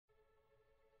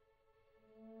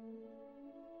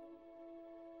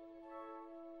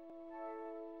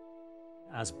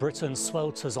As Britain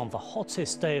swelters on the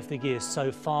hottest day of the year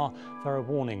so far, there are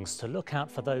warnings to look out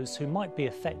for those who might be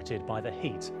affected by the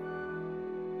heat.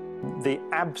 The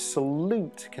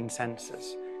absolute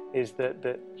consensus is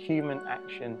that human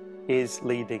action is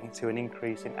leading to an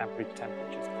increase in average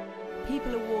temperatures.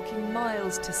 People are walking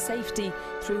miles to safety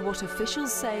through what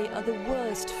officials say are the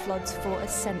worst floods for a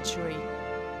century.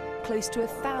 Close to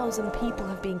 1,000 people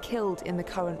have been killed in the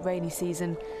current rainy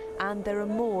season, and there are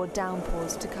more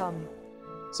downpours to come.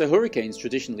 So hurricanes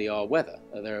traditionally are weather.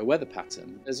 They're a weather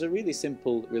pattern. There's a really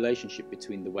simple relationship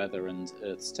between the weather and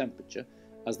Earth's temperature.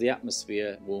 As the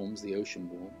atmosphere warms, the ocean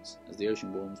warms. As the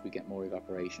ocean warms, we get more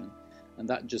evaporation. And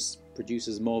that just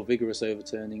produces more vigorous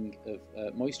overturning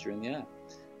of moisture in the air.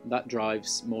 And that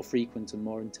drives more frequent and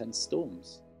more intense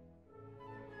storms.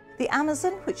 The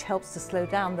Amazon, which helps to slow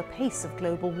down the pace of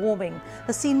global warming,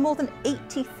 has seen more than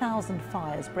 80,000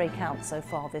 fires break out so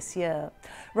far this year.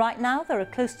 Right now, there are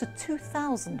close to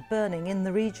 2,000 burning in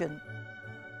the region.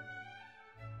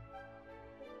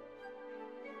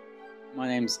 My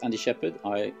name's Andy Shepherd.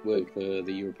 I work for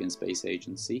the European Space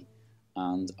Agency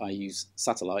and I use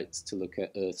satellites to look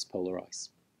at Earth's polar ice.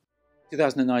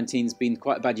 2019 has been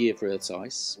quite a bad year for Earth's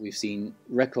ice. We've seen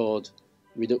record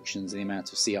reductions in the amount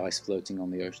of sea ice floating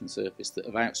on the ocean surface that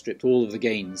have outstripped all of the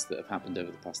gains that have happened over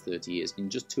the past 30 years in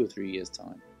just 2 or 3 years'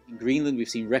 time. In Greenland, we've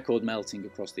seen record melting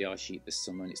across the ice sheet this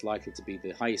summer, and it's likely to be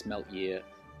the highest melt year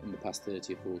in the past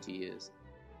 30 or 40 years.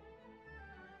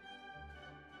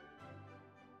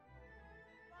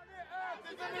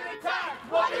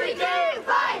 What do we do?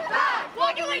 Fight back!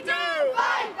 What do we do?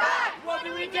 Fight back! What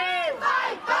do we do?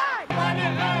 Fight back!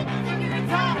 Planet Earth is under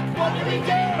attack! What do we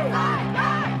do? Fight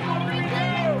back! What do we do?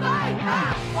 Fight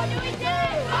back! What do we do?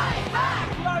 Fight back!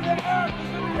 Planet Earth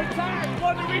is under attack!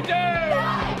 What do we do?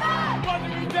 Fight back! What do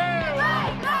we do?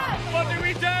 Fight back! What do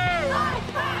we do? Fight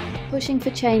back! Pushing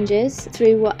for changes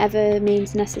through whatever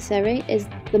means necessary is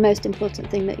the most important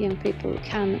thing that young people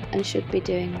can and should be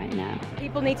doing right now.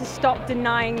 People need to stop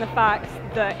denying the fact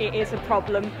that it is a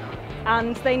problem,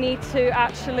 and they need to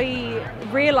actually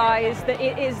realise that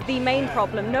it is the main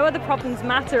problem. No other problems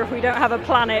matter if we don't have a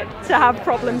planet to have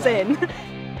problems in.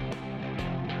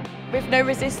 With no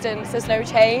resistance, there's no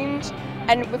change,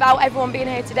 and without everyone being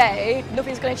here today,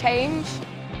 nothing's going to change.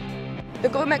 The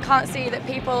government can't see that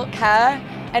people care,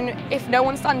 and if no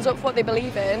one stands up for what they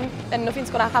believe in, then nothing's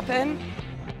going to happen.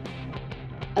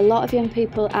 A lot of young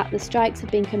people at the strikes have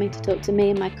been coming to talk to me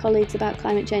and my colleagues about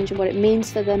climate change and what it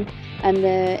means for them, and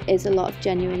there is a lot of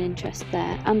genuine interest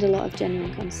there and a lot of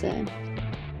genuine concern.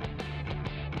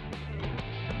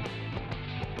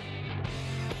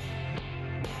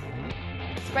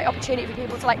 It's a great opportunity for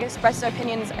people to express their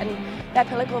opinions and their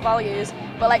political values,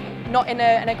 but not in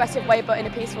an aggressive way, but in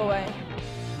a peaceful way.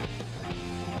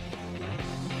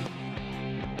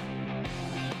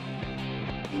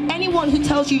 Anyone who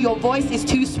tells you your voice is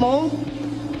too small,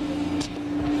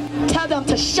 tell them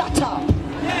to shut up.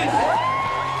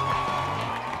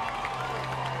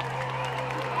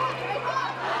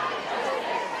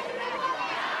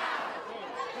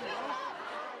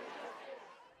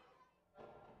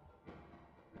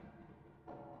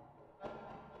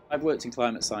 I've worked in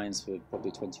climate science for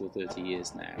probably 20 or 30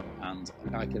 years now, and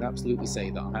I can absolutely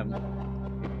say that I haven't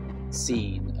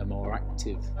seen a more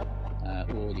active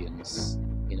audience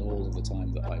in all of the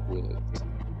time that I've worked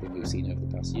than we've seen over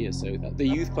the past year. So the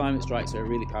youth climate strikes are a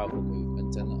really powerful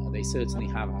movement, and they certainly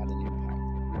have had an impact.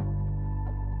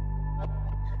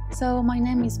 So my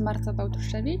name is Marta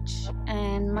Bałtuszewicz,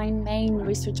 and my main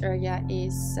research area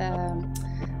is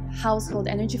household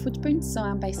energy footprint. So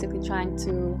I'm basically trying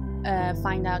to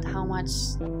find out how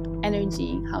much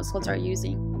energy households are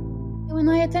using. When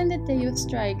I attended the youth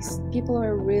strikes, people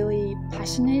were really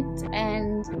passionate,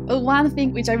 and one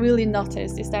thing which I really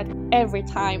noticed is that every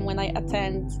time when I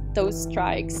attend those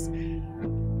strikes,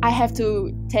 I have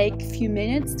to take a few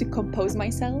minutes to compose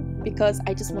myself because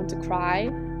I just want to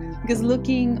cry. Because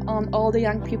looking on all the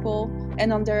young people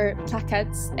and on their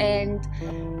placards and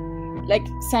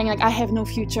saying I have no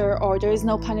future or there is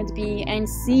no planet B, and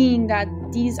seeing that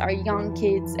these are young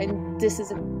kids and this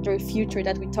is their future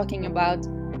that we're talking about,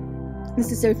 this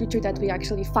is their future that we're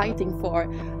actually fighting for,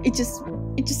 it just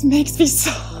makes me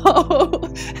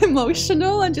so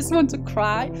emotional and just want to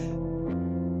cry.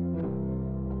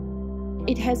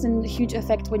 It has a huge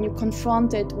effect when you're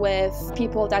confronted with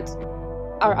people that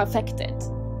are affected,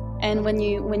 and when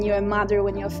you're a mother,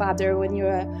 when you're a father, when you're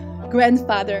a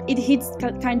grandfather, it hits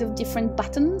kind of different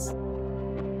buttons.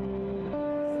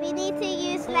 We need to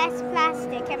use less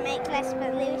plastic and make less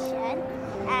pollution,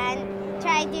 and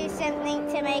try to do something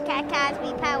to make our cars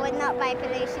be powered not by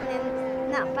pollution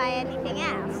and not by anything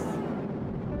else.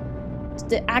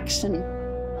 the action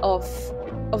of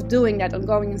doing that, of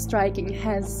going and striking,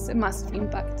 has a massive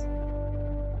impact.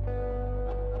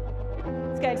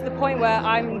 It's getting to the point where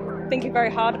I'm thinking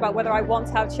very hard about whether I want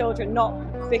to have children,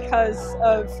 not because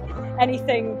of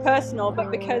anything personal, but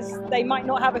because they might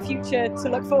not have a future to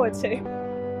look forward to.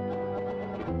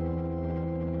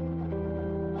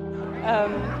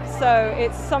 So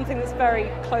it's something that's very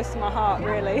close to my heart,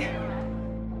 really.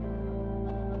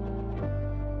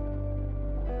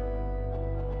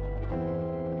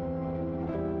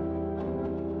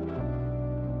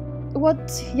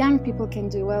 What young people can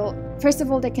do? Well, first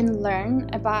of all, they can learn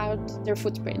about their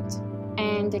footprint,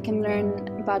 and they can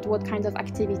learn about what kind of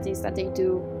activities that they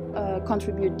do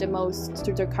contribute the most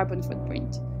to their carbon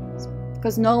footprint,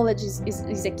 because knowledge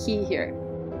is a key here.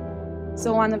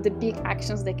 So one of the big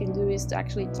actions they can do is to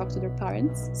actually talk to their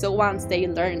parents. So once they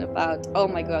learn about, oh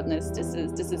my goodness, this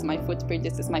is my footprint,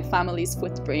 this is my family's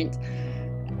footprint,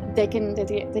 they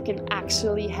can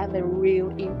actually have a real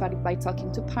impact by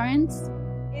talking to parents.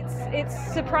 It's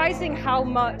surprising how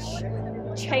much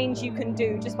change you can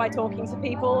do just by talking to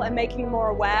people and making them more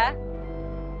aware.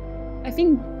 I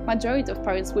think majority of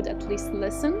parents would at least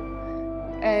listen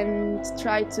and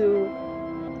try to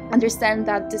understand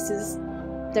that this is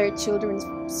their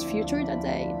children's future that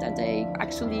they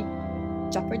actually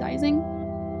jeopardizing.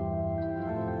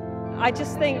 I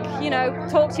just think,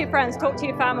 talk to your friends, talk to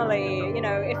your family.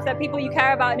 If they're people you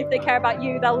care about and if they care about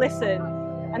you, they'll listen.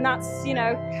 And that's,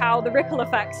 how the ripple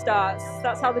effect starts.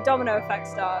 That's how the domino effect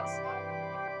starts.